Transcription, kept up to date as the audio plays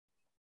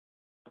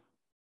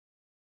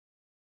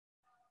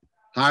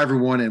Hi,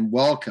 everyone, and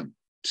welcome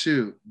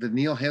to the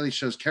Neil Haley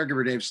Show's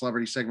Caregiver Dave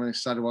Celebrity Segment.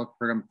 Excited to welcome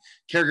program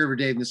Caregiver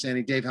Dave and this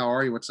Annie. Dave, how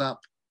are you? What's up?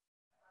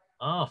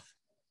 Oh,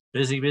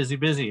 busy, busy,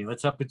 busy.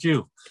 What's up with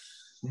you?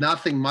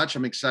 Nothing much.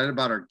 I'm excited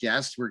about our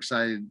guest. We're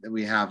excited that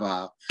we have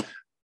a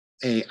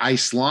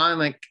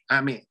Icelandic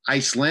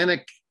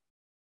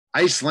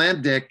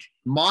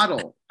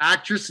model,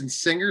 actress, and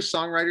singer,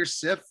 songwriter,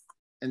 Sif,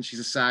 and she's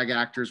a SAG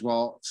actor as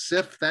well.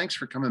 Sif, thanks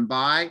for coming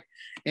by.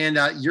 And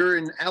you're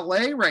in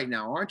LA right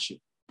now, aren't you?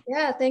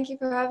 Yeah, thank you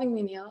for having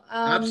me, Neil.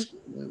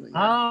 Absolutely.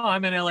 Yeah. Oh,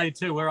 I'm in LA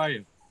too. Where are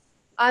you?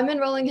 I'm in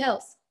Rolling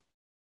Hills.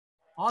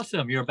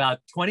 Awesome. You're about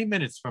 20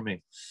 minutes from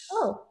me.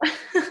 Oh,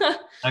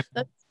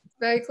 that's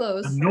very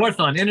close. I'm north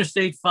on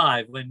Interstate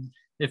 5.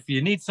 If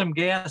you need some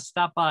gas,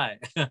 stop by.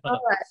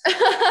 All right.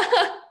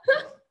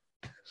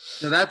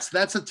 So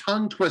that's a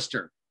tongue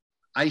twister.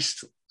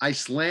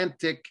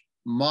 Icelandic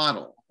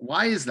model.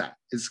 Why is that?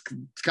 It's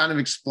kind of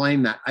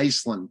explain that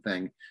Iceland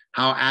thing,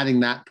 how adding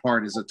that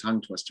part is a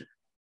tongue twister.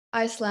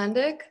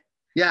 Icelandic?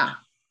 Yeah.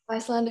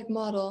 Icelandic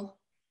model.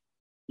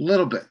 A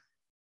little bit.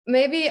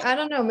 Maybe, I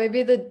don't know,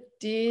 maybe the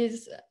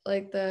D's,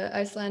 like the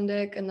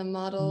Icelandic and the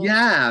model.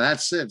 Yeah,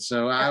 that's it.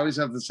 So I always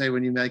have to say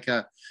when you make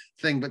a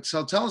thing, but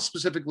so tell us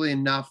specifically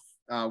enough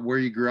where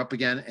you grew up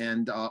again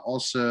and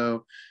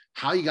also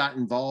how you got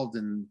involved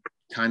in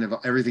kind of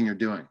everything you're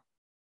doing.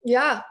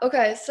 Yeah,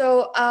 okay.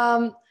 So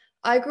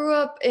I grew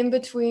up in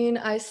between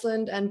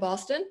Iceland and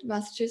Boston,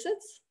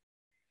 Massachusetts.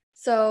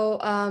 So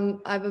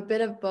I have a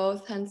bit of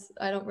both, hence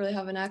I don't really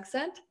have an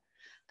accent.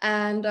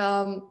 And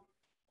You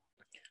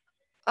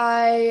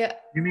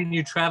mean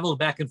you traveled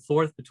back and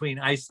forth between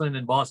Iceland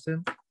and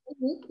Boston?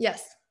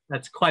 Yes.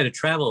 That's quite a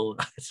travel.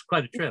 It's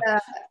quite a trip.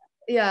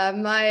 Yeah,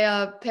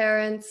 my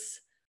parents,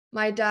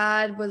 my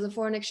dad was a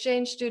foreign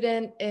exchange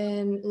student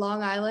in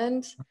Long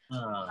Island.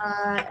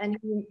 And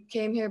he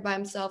came here by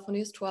himself when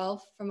he was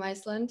 12 from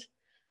Iceland.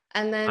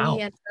 And then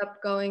he ended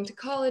up going to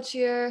college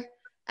here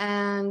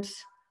and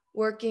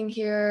working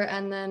here,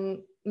 and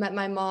then met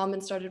my mom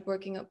and started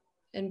working up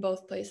in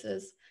both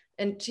places.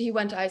 And he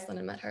went to Iceland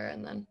and met her,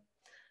 and then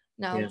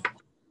now,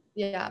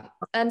 yeah.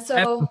 And so I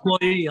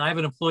have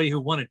an employee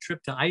who won a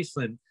trip to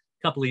Iceland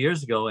a couple of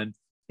years ago, and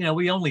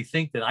we only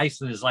think that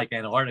Iceland is like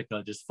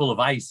Antarctica, just full of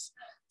ice.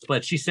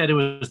 But she said it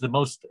was the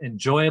most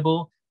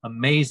enjoyable,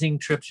 amazing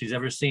trip she's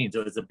ever seen.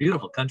 So it's a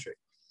beautiful country.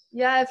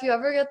 Yeah, if you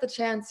ever get the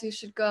chance, you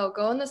should go.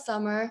 Go in the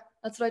summer.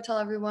 That's what I tell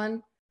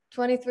everyone.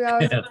 23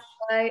 hours of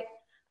flight.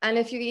 And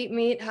if you eat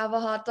meat, have a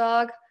hot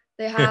dog.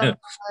 They have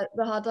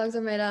the hot dogs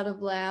are made out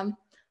of lamb,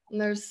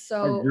 and they're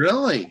so. Oh,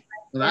 really?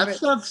 Well,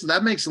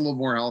 that makes it a little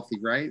more healthy,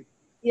 right?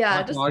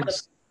 Yeah.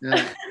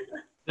 Yeah.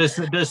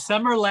 Does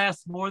summer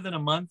last more than a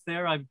month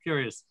there? I'm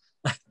curious.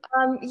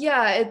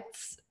 Yeah,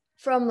 it's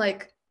from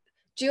like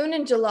June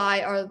and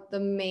July are the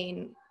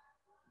main.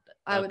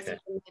 I would say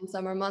the main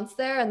summer months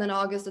there, and then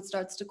August it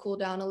starts to cool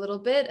down a little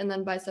bit, and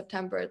then by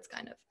September it's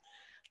kind of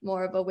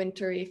more of a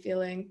wintry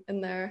feeling in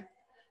there.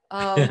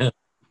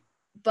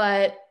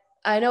 But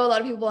I know a lot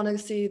of people want to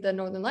see the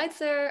Northern Lights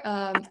there.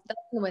 That's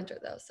in the winter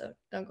though, so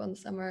don't go in the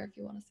summer if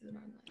you want to see the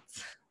Northern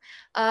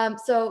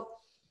Lights. So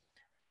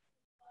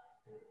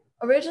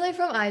originally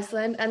from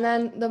Iceland, and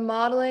then the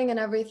modeling and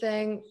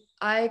everything,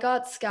 I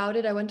got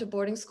scouted. I went to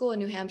boarding school in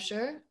New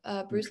Hampshire,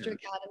 Brewster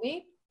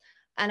Academy,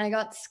 and I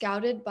got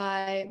scouted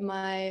by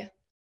my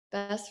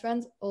best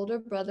friend's older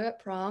brother at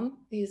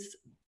prom. He's,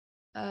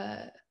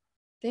 I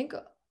think,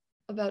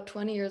 about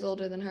 20 years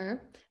older than her.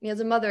 And he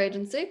has a mother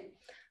agency.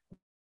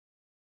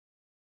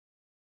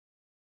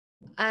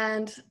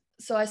 And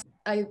so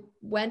I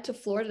went to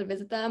Florida to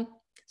visit them,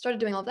 started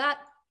doing all that,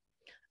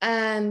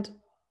 and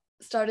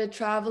started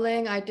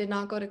traveling. I did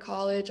not go to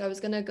college. I was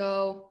going to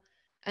go,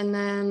 and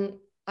then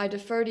I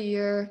deferred a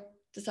year,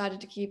 decided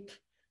to keep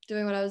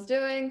doing what I was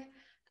doing,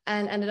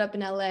 and ended up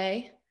in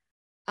LA.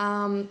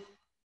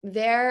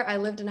 There, I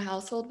lived in a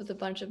household with a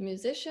bunch of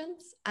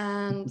musicians,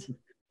 and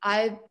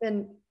I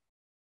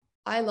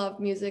love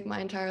music my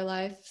entire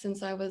life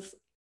since I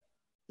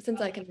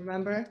can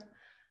remember.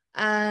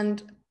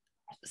 And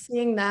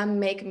seeing them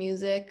make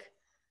music,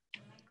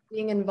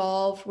 being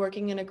involved,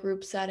 working in a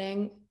group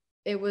setting,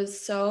 it was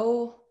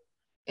so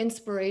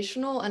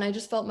inspirational. And I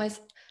just felt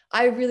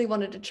I really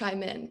wanted to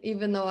chime in,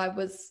 even though I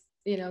was,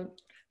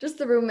 just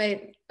the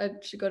roommate. I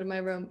should go to my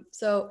room.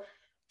 So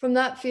from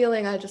that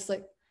feeling, I just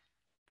like,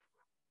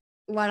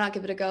 why not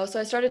give it a go? So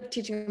I started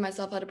teaching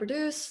myself how to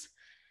produce,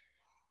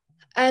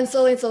 and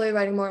slowly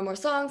writing more and more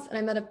songs. And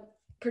I met a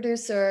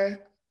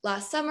producer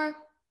last summer,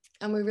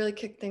 and we really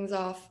kicked things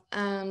off.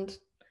 And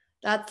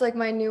that's like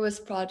my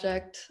newest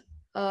project,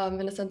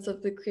 in a sense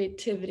of the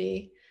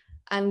creativity,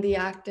 and the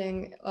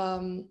acting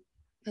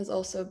has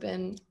also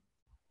been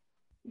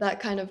that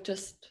kind of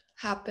just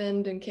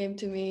happened and came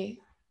to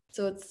me.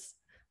 So it's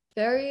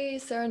very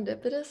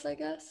serendipitous, I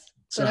guess.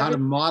 So how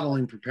did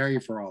modeling prepare you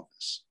for all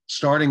this?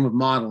 Starting with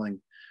modeling,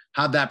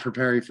 how'd that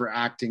prepare you for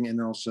acting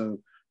and also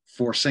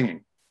for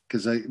singing?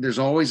 Because there's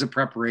always a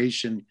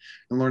preparation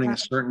and learning a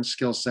certain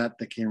skill set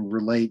that can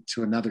relate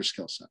to another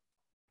skill set.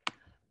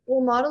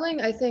 Well,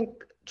 modeling, I think,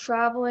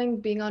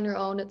 traveling, being on your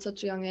own at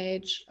such a young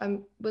age. I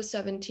was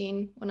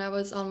 17 when I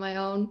was on my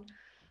own,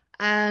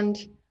 and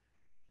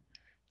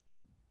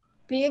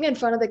being in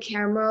front of the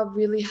camera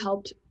really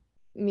helped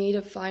me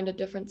to find a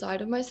different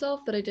side of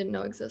myself that I didn't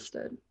know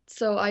existed.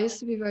 So I used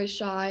to be very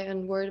shy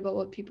and worried about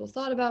what people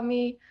thought about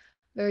me,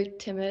 very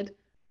timid,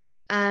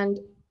 and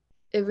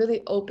it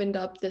really opened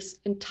up this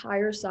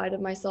entire side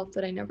of myself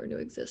that I never knew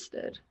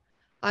existed.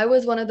 I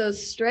was one of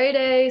those straight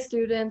A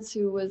students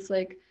who was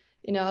like,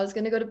 you know, I was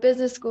going to go to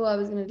business school, I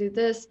was going to do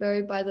this,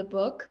 very by the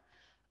book.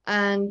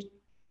 And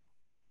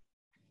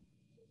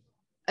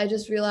I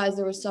just realized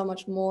there was so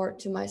much more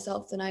to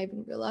myself than I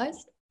even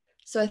realized.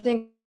 So I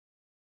think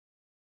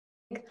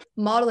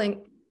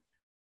modeling,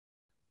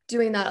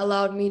 doing that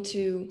allowed me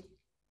to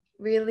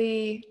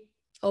really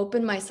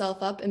open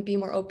myself up and be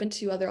more open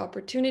to other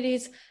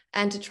opportunities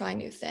and to try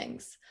new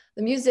things.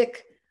 The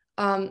music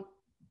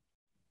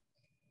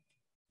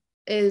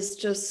is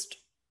just,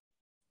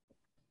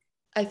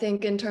 I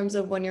think in terms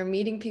of when you're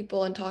meeting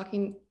people and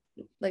talking,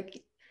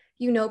 like,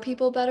 you know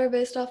people better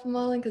based off of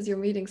modeling because you're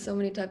meeting so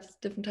many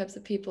different types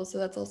of people. So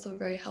that's also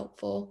very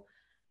helpful.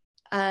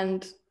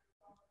 And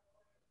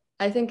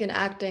I think in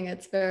acting,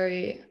 it's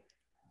very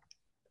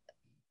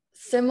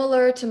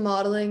similar to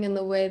modeling in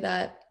the way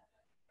that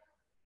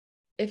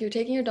if you're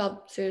taking your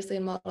job seriously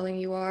in modeling,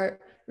 you are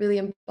really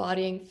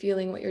embodying,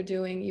 feeling what you're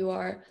doing. You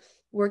are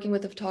working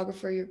with a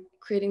photographer, you're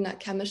creating that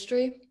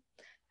chemistry.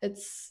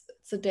 It's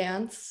a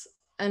dance.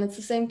 And it's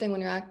the same thing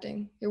when you're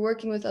acting. You're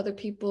working with other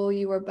people,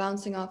 you are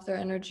bouncing off their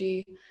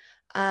energy,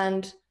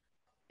 and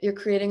you're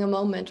creating a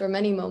moment or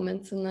many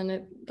moments, and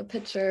then a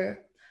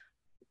picture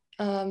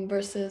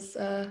versus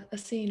a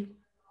scene.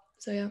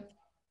 So, yeah.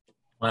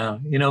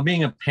 Wow. You know,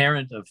 being a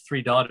parent of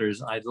 3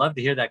 daughters, I'd love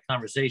to hear that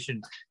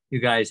conversation you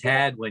guys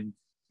had when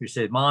you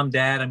said, Mom,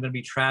 Dad, I'm going to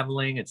be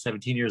traveling at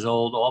 17 years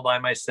old all by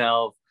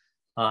myself.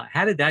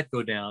 How did that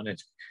go down?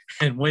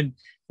 And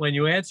when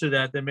you answer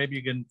that, then maybe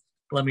you can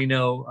let me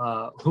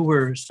know who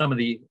were some of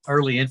the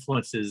early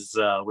influences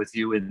with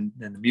you in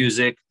the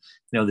music,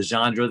 you know, the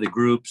genre, the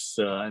groups,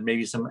 and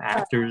maybe some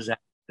actors,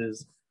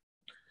 actresses.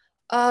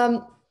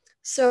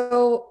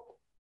 So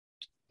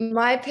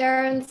my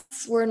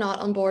parents were not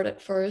on board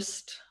at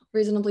first,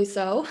 reasonably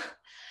so.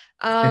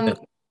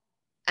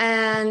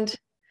 And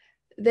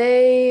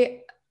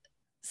they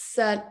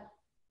set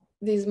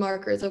these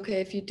markers.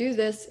 Okay, if you do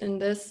this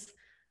and this,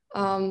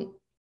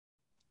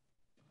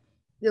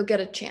 you'll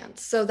get a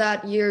chance. So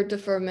that year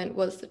deferment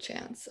was the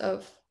chance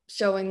of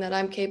showing that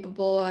I'm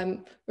capable,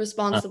 I'm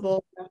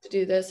responsible enough to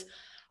do this.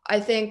 I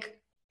think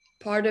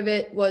part of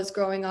it was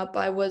growing up,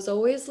 I was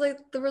always like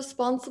the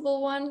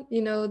responsible one,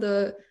 you know,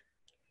 the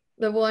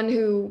one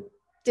who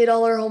did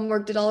all her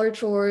homework, did all her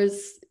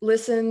chores,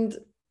 listened.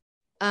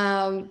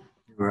 You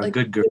were like, a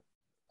good girl.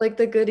 Like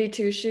the goody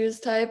two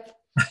shoes type.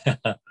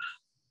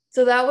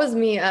 So that was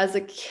me as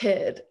a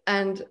kid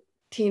and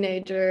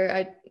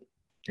teenager.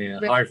 Yeah,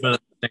 hard for them to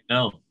say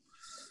no.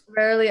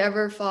 Rarely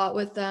ever fought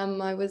with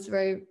them. I was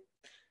very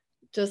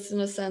just in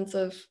a sense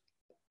of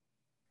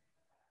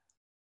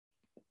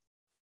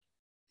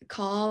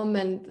calm,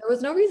 and there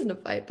was no reason to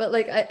fight. But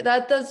like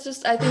that's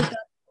just, I think that's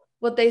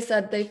what they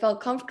said. They felt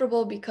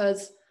comfortable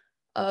because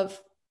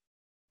of,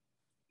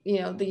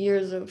 you know, the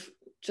years of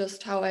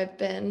just how I've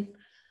been.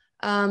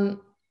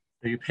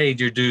 You paid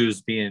your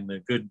dues being a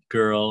good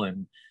girl,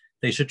 and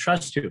they should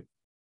trust you.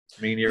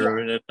 I mean, you're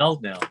an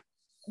adult now.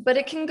 But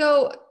it can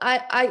go,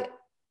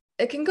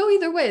 it can go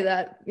either way.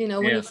 That, you know,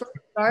 when you first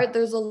start,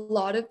 there's a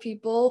lot of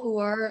people who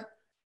are,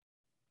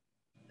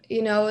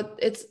 you know,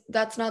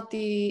 that's not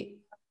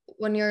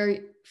when you're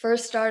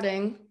first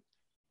starting,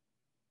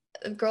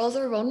 girls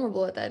are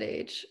vulnerable at that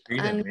age.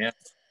 And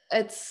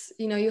it's,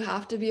 you know, you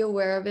have to be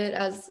aware of it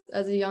as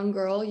a young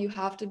girl. You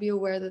have to be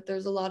aware that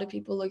there's a lot of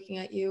people looking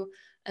at you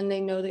and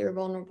they know that you're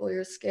vulnerable.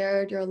 You're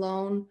scared, you're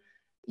alone.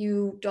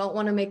 You don't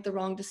want to make the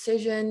wrong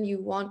decision.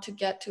 You want to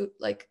get to,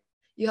 like,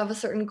 you have a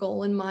certain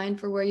goal in mind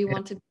for where you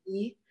want to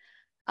be.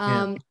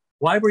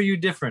 Why were you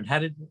different? How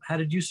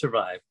did you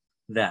survive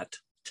that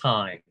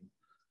time?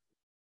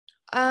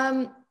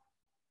 I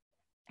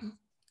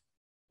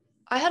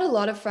had a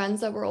lot of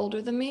friends that were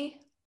older than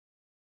me.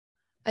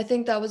 I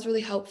think that was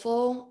really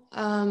helpful.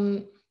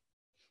 I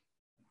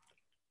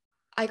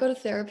go to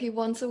therapy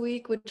once a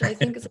week, which I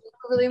think is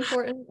really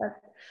important.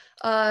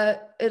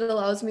 It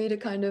allows me to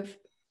kind of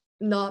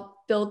not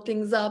build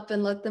things up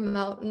and let them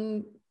out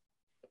in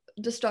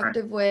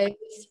destructive ways.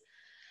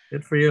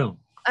 Good for you.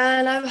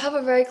 And I have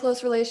a very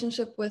close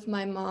relationship with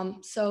my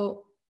mom.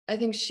 So I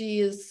think she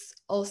is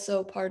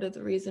also part of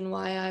the reason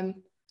why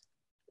I'm,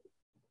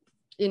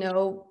 you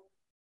know,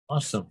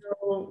 awesome,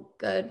 so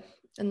good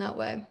in that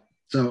way.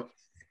 So,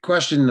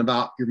 question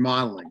about your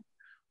modeling.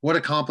 What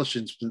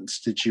accomplishments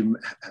did you,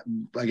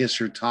 I guess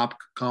your top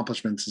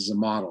accomplishments as a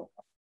model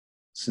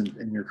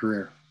in your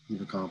career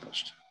you've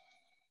accomplished?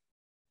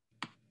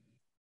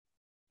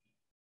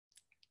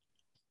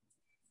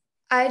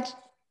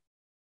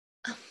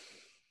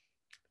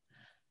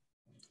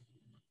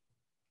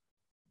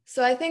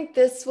 So I think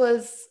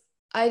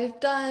I've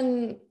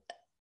done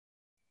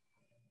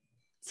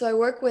So I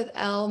work with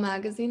Elle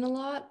magazine a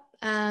lot,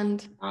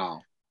 and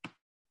Wow.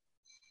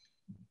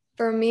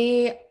 for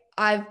me,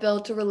 I've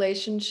built a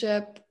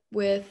relationship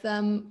with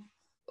them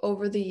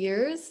over the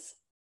years.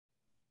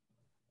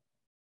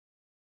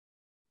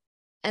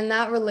 And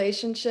that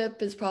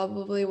relationship is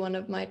probably one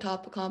of my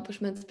top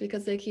accomplishments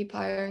because they keep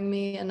hiring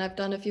me, and I've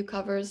done a few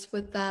covers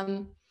with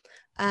them.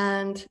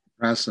 And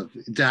Impressive.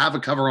 To have a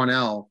cover on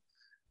Elle,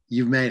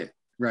 you've made it,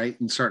 right?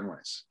 In certain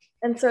ways.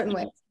 in certain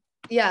ways.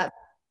 Yeah.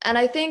 And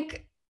I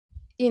think,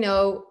 you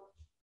know,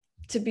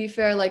 to be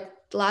fair, like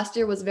last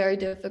year was very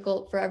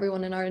difficult for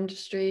everyone in our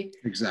industry.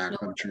 Exactly. No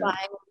I'm one's sure.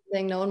 buying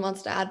anything, no one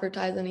wants to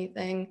advertise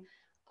anything.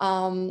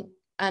 And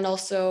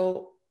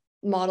also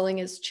modeling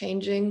is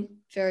changing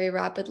very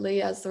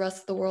rapidly as the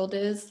rest of the world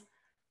is,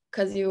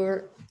 because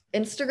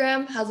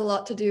Instagram has a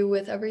lot to do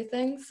with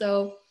everything.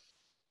 So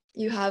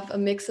you have a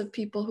mix of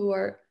people who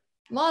are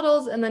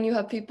models, and then you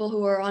have people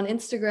who are on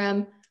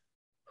Instagram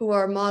who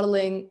are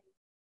modeling,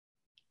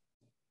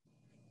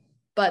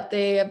 but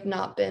they have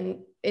not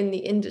been in the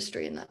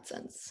industry in that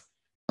sense.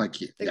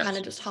 Like you. They Yes. kind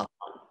of just hop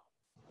on.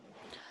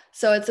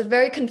 So it's a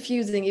very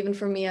confusing, even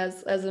for me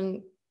as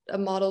a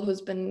model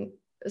who's been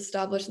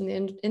established in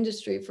the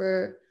industry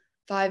for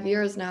 5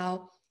 years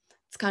now.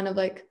 It's kind of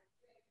like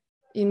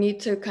you need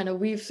to kind of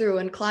weave through,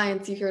 and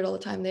clients, you hear it all the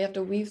time, they have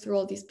to weave through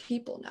all these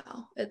people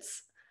now.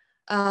 It's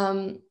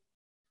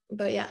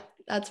but yeah,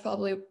 that's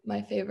probably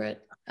my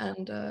favorite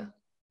and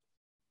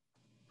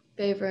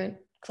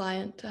favorite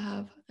client to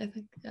have, I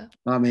think. Yeah.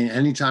 I mean,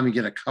 anytime you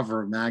get a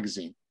cover of a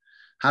magazine,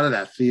 how did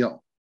that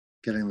feel,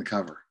 getting the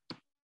cover?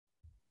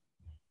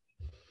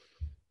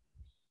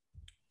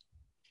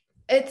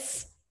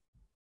 It's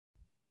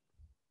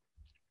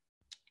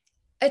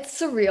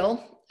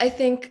surreal. I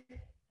think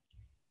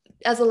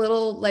as a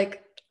little,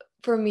 like,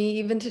 for me,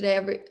 even today,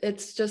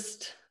 it's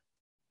just,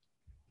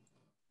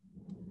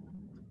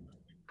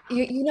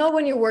 you know,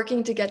 when you're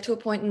working to get to a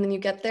point and then you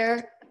get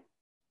there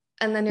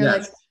and then you're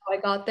Yes. like, oh, I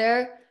got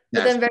there. But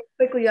Yes. then very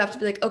quickly you have to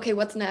be like, okay,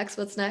 what's next?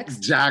 What's next?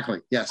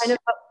 Exactly. Yes. Kind of,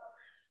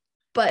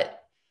 but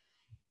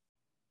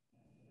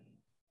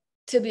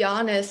to be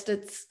honest,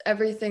 it's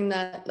everything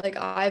that like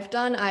I've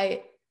done.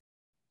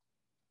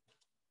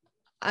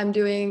 I'm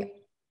doing,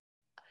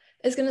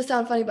 it's going to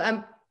sound funny, but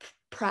I'm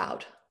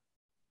proud.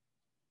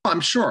 I'm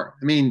sure.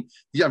 I mean,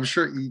 yeah, I'm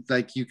sure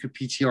like you could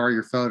PTR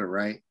your photo,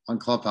 right? On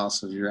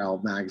Clubhouse of your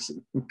Elle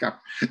magazine. They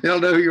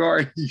don't know who you are.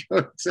 You go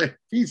and say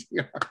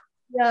PTR.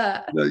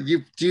 Yeah. No,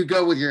 do you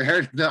go with your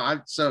hair? No,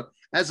 so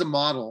as a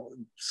model,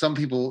 some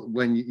people,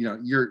 when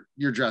you're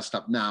dressed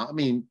up now, I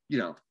mean,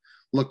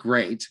 look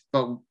great,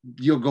 but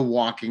you'll go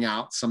walking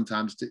out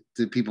sometimes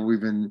to people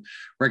we've been.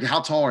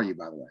 How tall are you,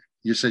 by the way?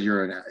 You said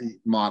you're a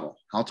model.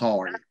 How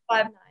tall are you?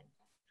 5'9".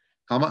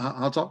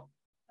 How tall?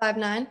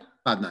 5'9".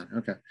 5'9".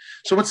 Okay.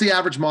 So what's the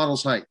average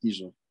model's height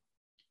usually?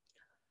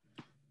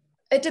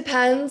 It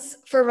depends.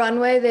 For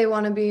runway, they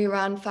want to be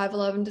around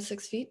 5'11" to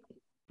 6 feet.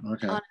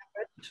 Okay. On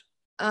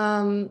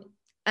average.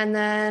 And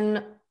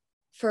then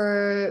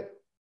for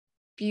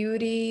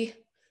beauty,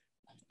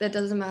 that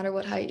doesn't matter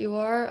what height you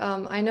are.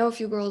 I know a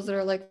few girls that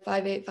are like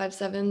 5'8",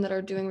 5'7" that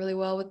are doing really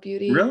well with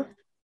beauty. Really?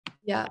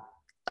 Yeah.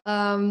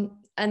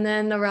 And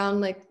then around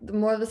like the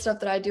more of the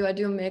stuff that I do a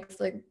mix,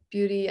 like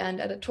beauty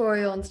and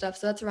editorial and stuff.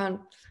 So that's around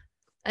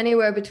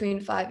anywhere between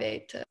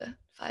 5'8" to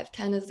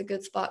 5'10" is a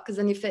good spot, because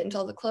then you fit into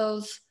all the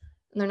clothes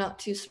and they're not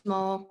too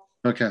small.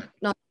 Okay.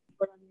 Not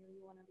you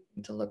want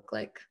everything to look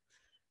like,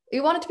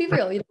 you want it to be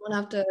real. You don't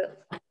want to have to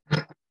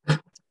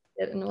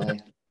get in the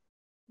way.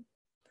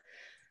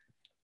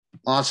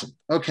 Awesome.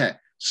 Okay.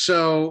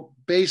 So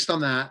based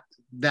on that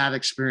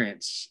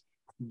experience,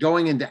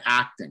 going into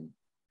acting,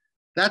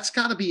 that's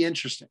got to be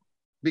interesting,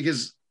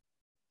 because,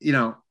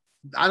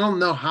 I don't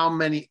know how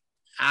many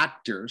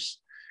actors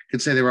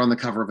could say they were on the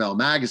cover of Elle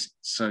magazine.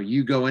 So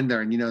you go in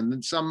there and, and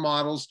then some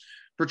models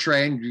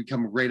portray and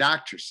become great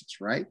actresses,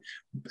 right?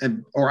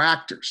 Or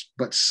actors,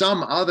 but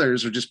some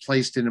others are just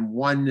placed in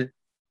one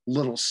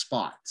little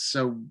spot.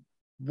 So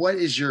what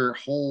is your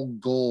whole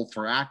goal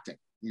for acting?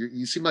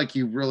 You seem like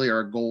you really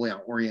are a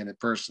goal-oriented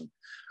person.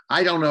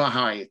 I don't know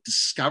how I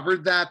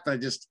discovered that,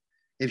 but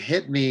it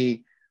hit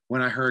me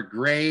when I heard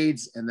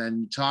grades, and then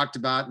you talked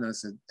about it, and I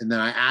said, and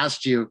then I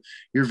asked you,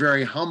 you're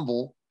very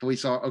humble, but we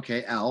saw,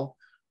 okay, Elle,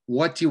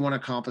 what do you want to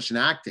accomplish in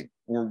acting?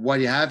 Or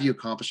what have you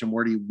accomplished, and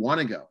where do you want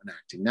to go in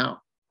acting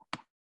now?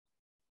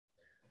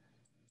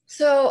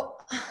 So,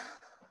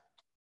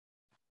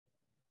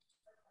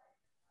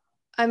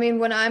 I mean,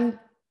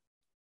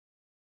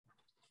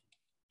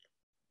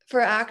 for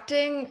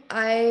acting,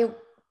 I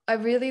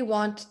really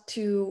want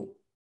to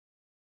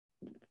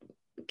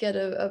get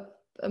a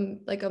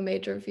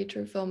major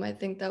feature film. I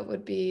think that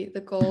would be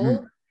the goal.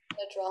 Mm-hmm.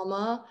 A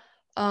drama,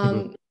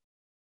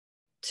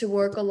 to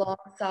work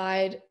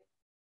alongside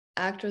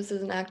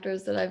actresses and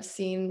actors that I've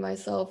seen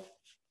myself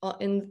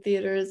in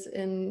theaters.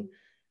 I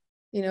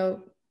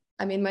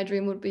mean, my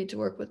dream would be to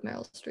work with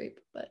Meryl Streep,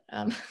 but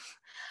Oh,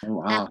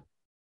 wow.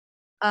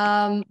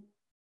 and,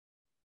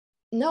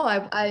 no,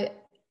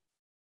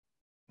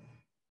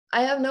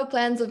 I have no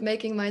plans of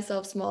making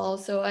myself small.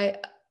 So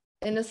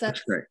in a sense,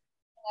 That's great.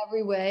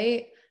 every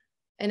way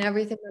and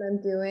everything that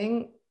I'm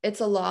doing, it's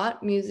a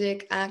lot,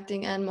 music,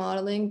 acting, and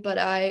modeling, but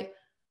I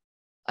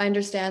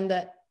understand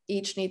that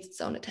each needs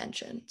its own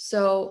attention.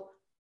 So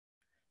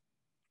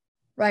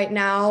right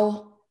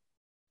now,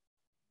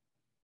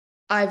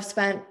 I've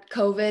spent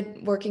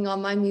COVID working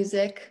on my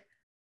music,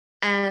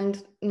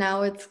 and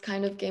now it's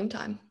kind of game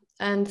time.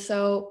 And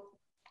so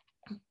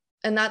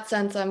in that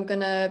sense, I'm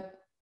gonna,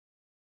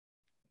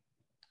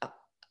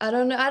 I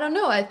don't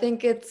know. I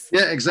think it's,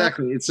 Yeah,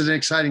 exactly. It's an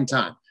exciting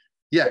time.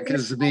 Yeah,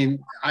 because I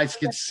mean, I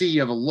can see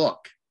you have a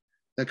look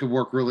that could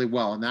work really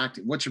well in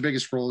acting. What's your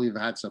biggest role you've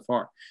had so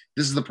far?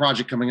 This is the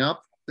project coming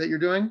up that you're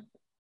doing?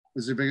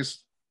 Is your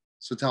biggest?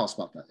 So tell us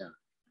about that.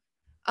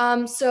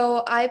 Yeah.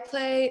 So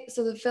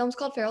the film's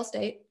called Feral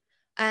State,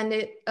 and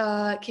it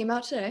came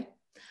out today.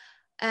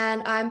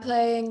 And I'm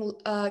playing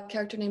a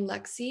character named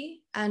Lexi,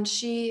 and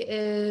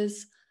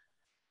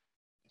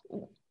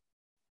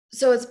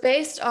so it's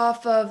based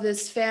off of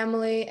this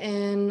family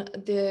in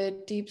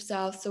the deep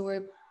south. So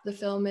where the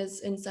film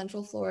is in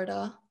Central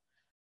Florida,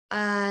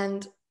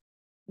 and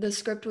the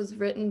script was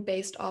written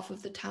based off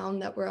of the town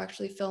that we're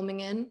actually filming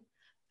in,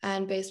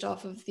 and based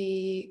off of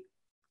the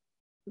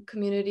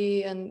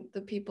community and the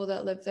people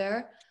that live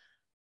there.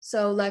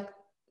 So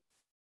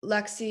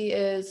Lexi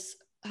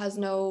has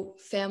no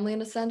family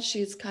in a sense.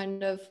 She's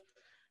kind of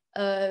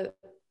a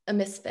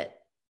misfit.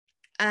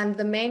 And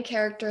the main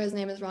character, his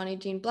name is Ronnie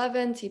Jean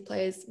Blevins. He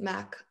plays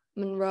Mac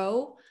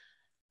Monroe.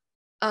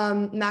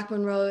 Mac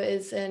Monroe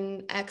is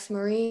an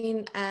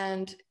ex-Marine,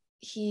 and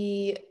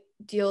he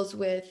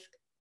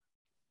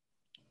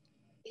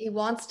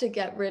wants to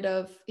get rid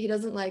of, he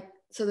doesn't like,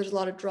 so there's a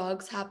lot of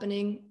drugs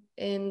happening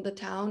in the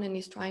town, and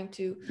he's trying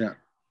to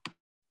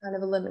kind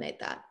of eliminate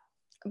that.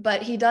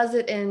 But he does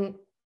it in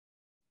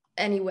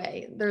any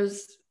way.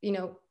 There's,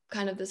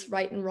 kind of this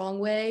right and wrong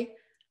way.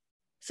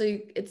 So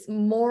it's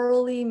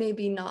morally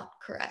maybe not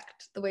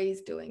correct the way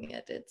he's doing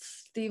it.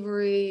 It's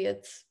thievery,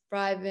 it's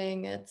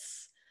bribing,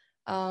 it's,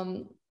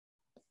 this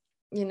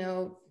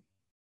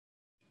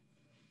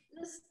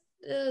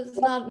is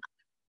not the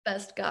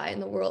best guy in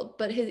the world,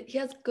 but he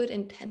has good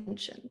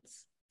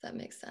intentions, if that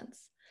makes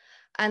sense.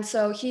 And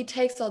so he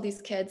takes all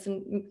these kids,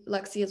 and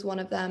Lexi is one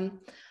of them,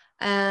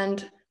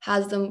 and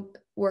has them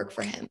work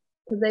for him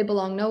because they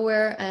belong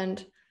nowhere.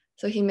 And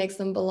so he makes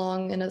them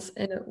belong in a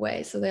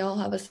way. So they all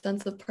have a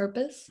sense of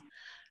purpose.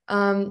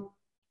 And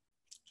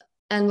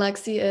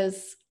Lexi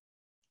is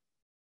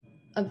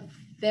a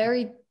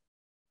very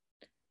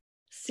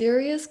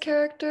serious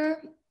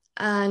character,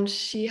 and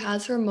she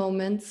has her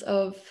moments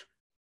of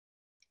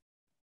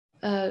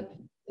I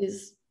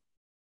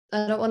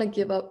don't want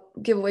to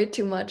give away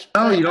too much.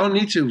 Oh, you don't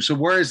need to. So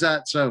where is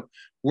that? So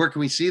where can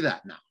we see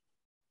that now?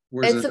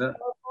 It's available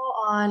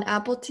on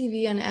Apple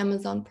TV and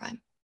Amazon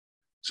Prime.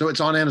 So it's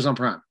on Amazon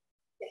Prime.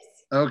 Yes.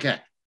 Okay.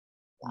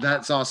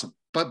 That's awesome.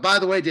 But by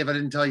the way, Dave, I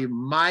didn't tell you,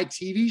 my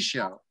TV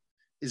show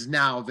is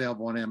now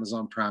available on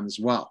Amazon Prime as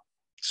well.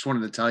 Just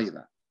wanted to tell you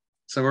that.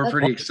 So we're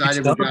pretty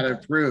excited. We got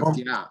it approved.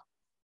 Yeah.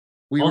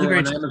 We were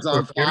on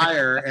Amazon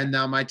Fire, and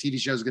now my TV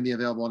show is going to be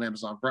available on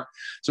Amazon Prime.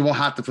 So we'll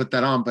have to put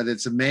that on, but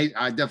it's amazing.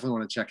 I definitely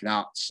want to check it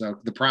out. So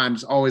the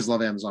Primes, always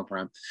love Amazon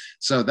Prime.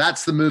 So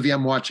that's the movie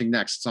I'm watching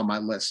next. It's on my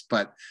list,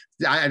 but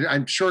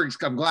I'm sure,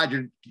 I'm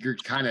glad you're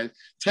kind of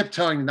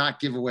tiptoeing to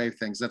not give away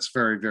things. That's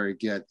very, very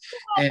good.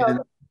 And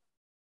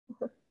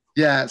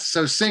yeah,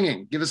 so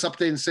singing, give us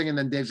update in singing,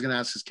 then Dave's going to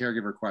ask his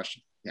caregiver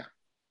question. Yeah.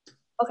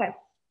 Okay.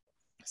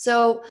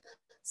 So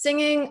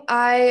singing,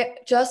 I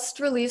just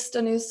released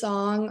a new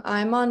song.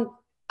 I'm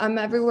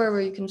everywhere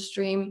where you can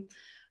stream,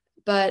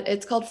 but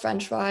it's called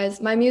French Fries.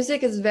 My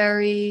music is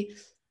very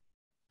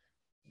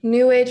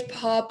new age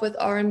pop with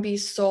R&B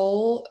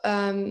soul.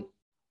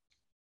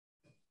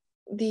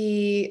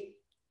 The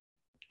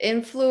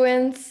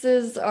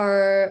influences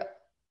are,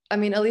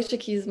 Alicia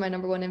Keys is my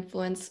number one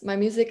influence. My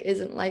music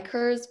isn't like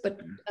hers,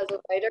 but as a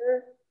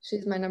writer,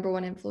 she's my number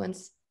one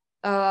influence.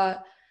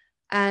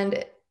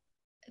 And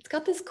it's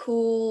got this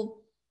cool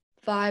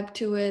vibe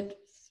to it.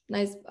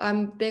 Nice.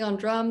 I'm big on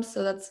drums,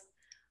 so that's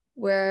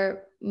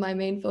where my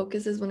main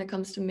focus is when it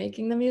comes to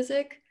making the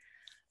music.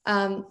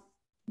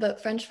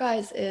 But French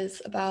Fries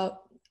is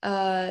about,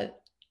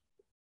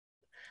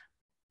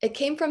 it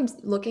came from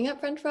looking at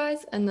French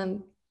fries and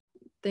then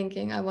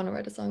thinking I want to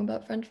write a song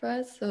about French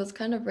fries. So it's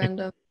kind of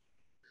random.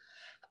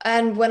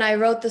 And when I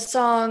wrote the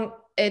song,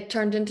 it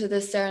turned into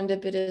this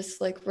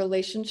serendipitous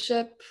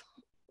relationship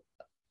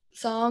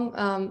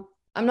song.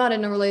 I'm not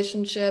in a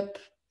relationship.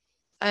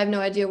 I have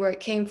no idea where it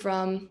came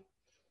from,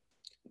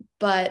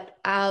 but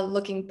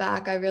looking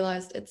back, I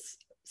realized it's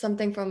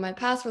something from my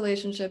past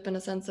relationship, in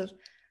a sense of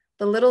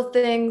the little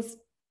things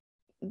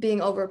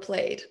being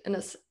overplayed,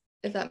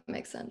 if that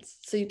makes sense.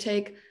 So you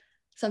take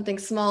something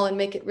small and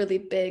make it really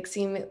big,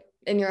 seem it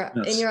in your eyes,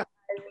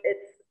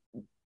 it's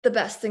the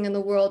best thing in the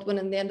world, when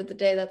in the end of the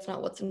day, that's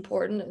not what's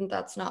important, and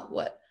that's not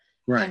what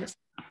kind of is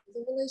a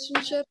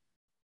relationship,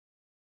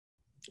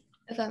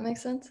 if that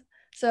makes sense.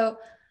 So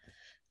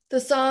the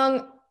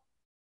song,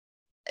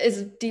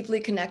 is deeply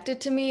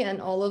connected to me,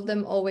 and all of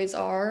them always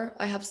are.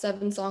 I have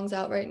 7 songs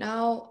out right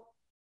now,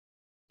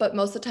 but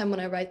most of the time when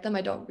I write them,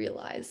 I don't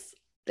realize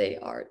they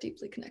are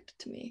deeply connected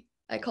to me.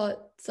 I call it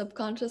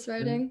subconscious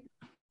writing.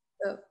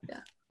 So yeah.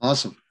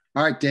 Awesome.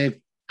 All right, Dave,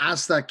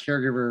 ask that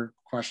caregiver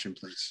question,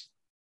 please.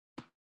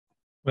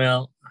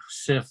 Well,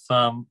 Sif,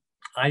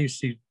 I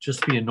used to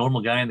just be a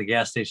normal guy in the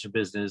gas station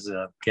business,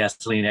 a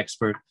gasoline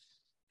expert.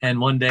 And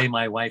one day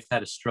my wife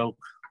had a stroke,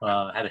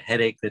 had a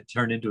headache that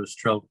turned into a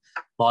stroke,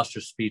 lost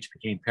her speech,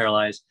 became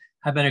paralyzed.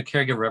 I've been a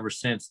caregiver ever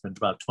since, been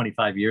about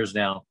 25 years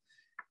now.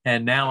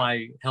 And now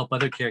I help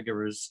other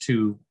caregivers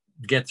to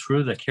get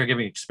through the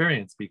caregiving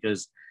experience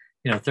because,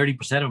 30%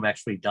 of them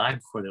actually died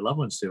before their loved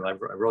ones do. I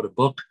wrote a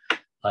book.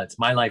 It's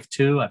My Life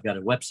Too. I've got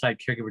a website,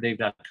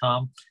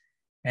 caregiverdave.com.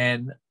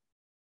 And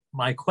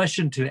my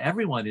question to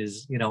everyone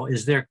is,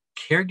 is there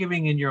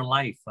caregiving in your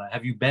life?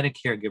 Have you been a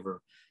caregiver?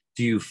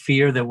 Do you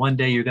fear that one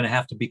day you're going to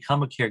have to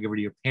become a caregiver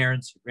to your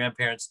parents, your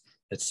grandparents,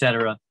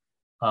 etc.?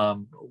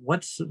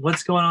 What's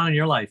going on in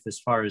your life as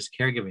far as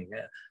caregiving?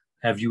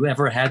 Have you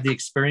ever had the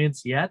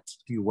experience yet?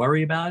 Do you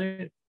worry about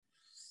it?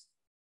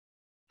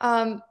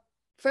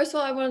 First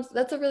of all,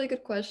 that's a really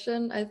good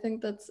question. I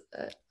think that's,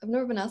 I've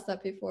never been asked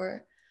that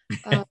before.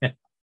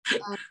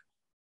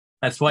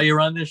 That's why you're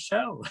on this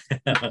show.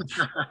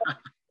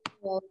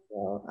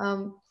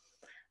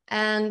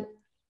 And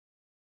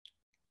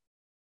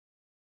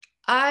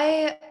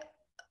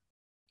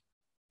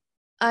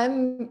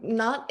I'm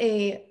not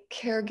a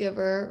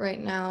caregiver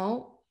right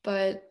now,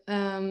 but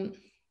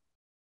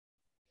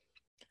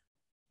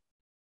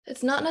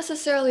it's not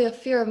necessarily a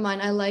fear of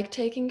mine. I like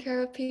taking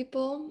care of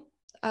people.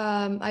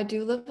 I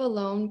do live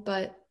alone,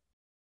 but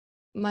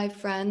my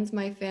friends,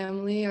 my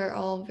family are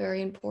all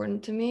very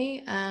important to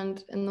me.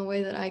 And in the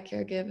way that I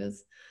caregive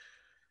is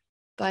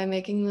by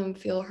making them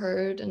feel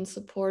heard and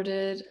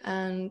supported.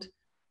 And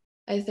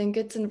I think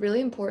it's a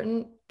really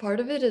important part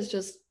of it is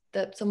just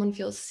that someone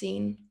feels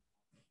seen.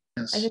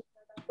 Yes. I think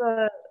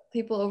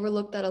people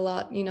overlook that a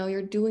lot.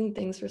 You're doing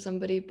things for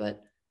somebody,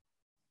 but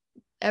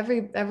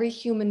every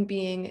human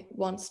being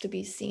wants to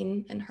be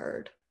seen and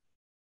heard.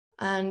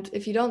 And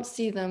if you don't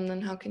see them,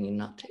 then how can you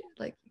not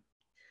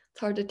it's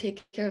hard to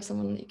take care of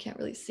someone that you can't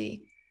really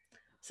see.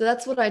 So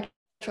that's what I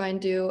try and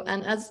do.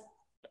 And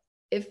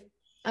if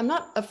I'm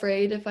not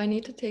afraid if I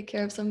need to take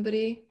care of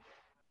somebody,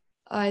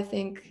 I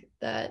think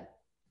that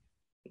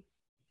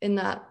in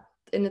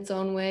its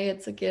own way,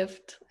 it's a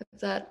gift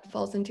if that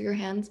falls into your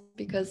hands,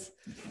 because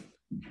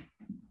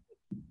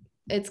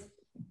it's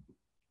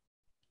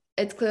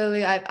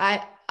clearly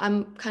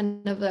I'm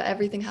kind of a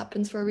everything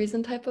happens for a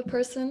reason type of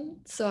person.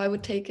 So I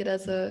would take it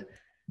as a,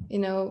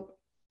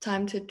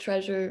 time to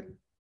treasure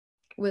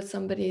with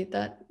somebody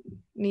that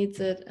needs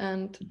it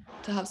and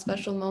to have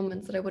special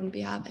moments that I wouldn't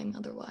be having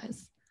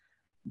otherwise.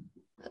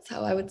 That's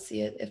how I would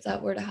see it if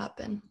that were to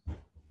happen.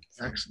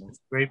 So. Excellent.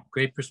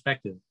 Great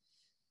perspective.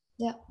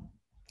 Yeah.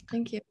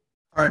 Thank you.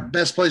 All right.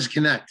 Best place to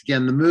connect.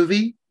 Again, the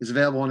movie is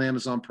available on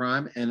Amazon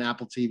Prime and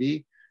Apple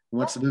TV. And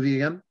what's the movie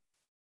again?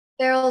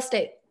 Feral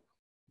State.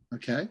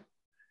 Okay.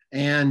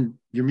 And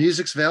your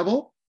music's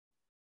available?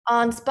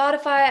 On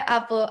Spotify,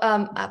 Apple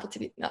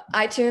TV, no,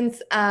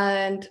 iTunes,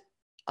 and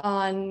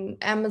on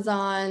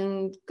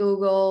Amazon,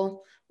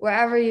 Google,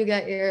 wherever you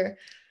get your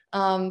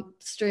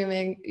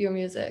streaming your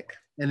music.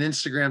 And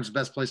Instagram's the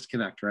best place to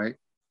connect, right?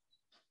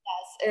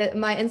 Yes.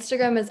 My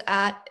Instagram is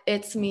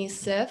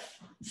 @itsmesif.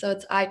 So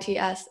it's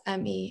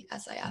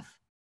ITSMESIF.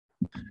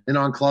 And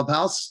on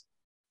Clubhouse,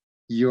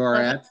 you are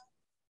at?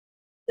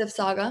 Sif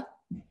Saga.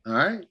 All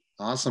right.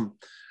 Awesome.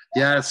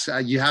 Yes,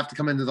 you have to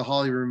come into the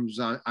Holly rooms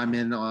I'm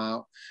in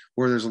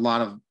where there's a lot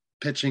of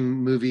pitching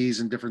movies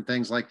and different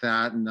things like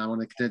that. And I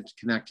want to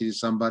connect you to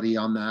somebody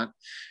on that.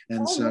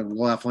 And so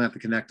we'll definitely have to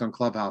connect on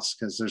Clubhouse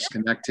because there's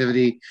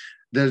connectivity.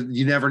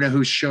 You never know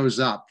who shows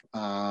up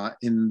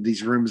in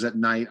these rooms at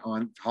night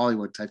on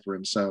Hollywood type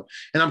rooms. So,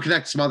 and I'm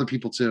connected to some other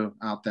people too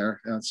out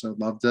there. So I'd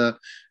love to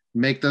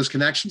make those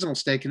connections and we'll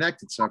stay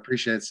connected. So I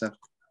appreciate it, Sif.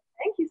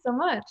 Thank you so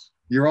much.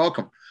 You're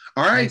welcome.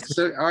 All right.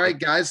 So, all right,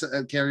 guys,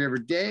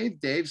 caregiver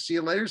Dave, see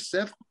you later.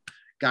 Sif,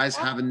 guys,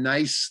 have a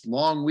nice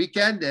long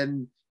weekend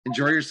and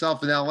enjoy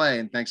yourself in LA.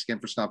 And thanks again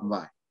for stopping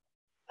by.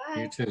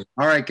 Bye. You too.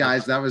 All right,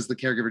 guys, that was the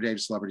Caregiver Dave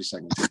celebrity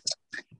segment.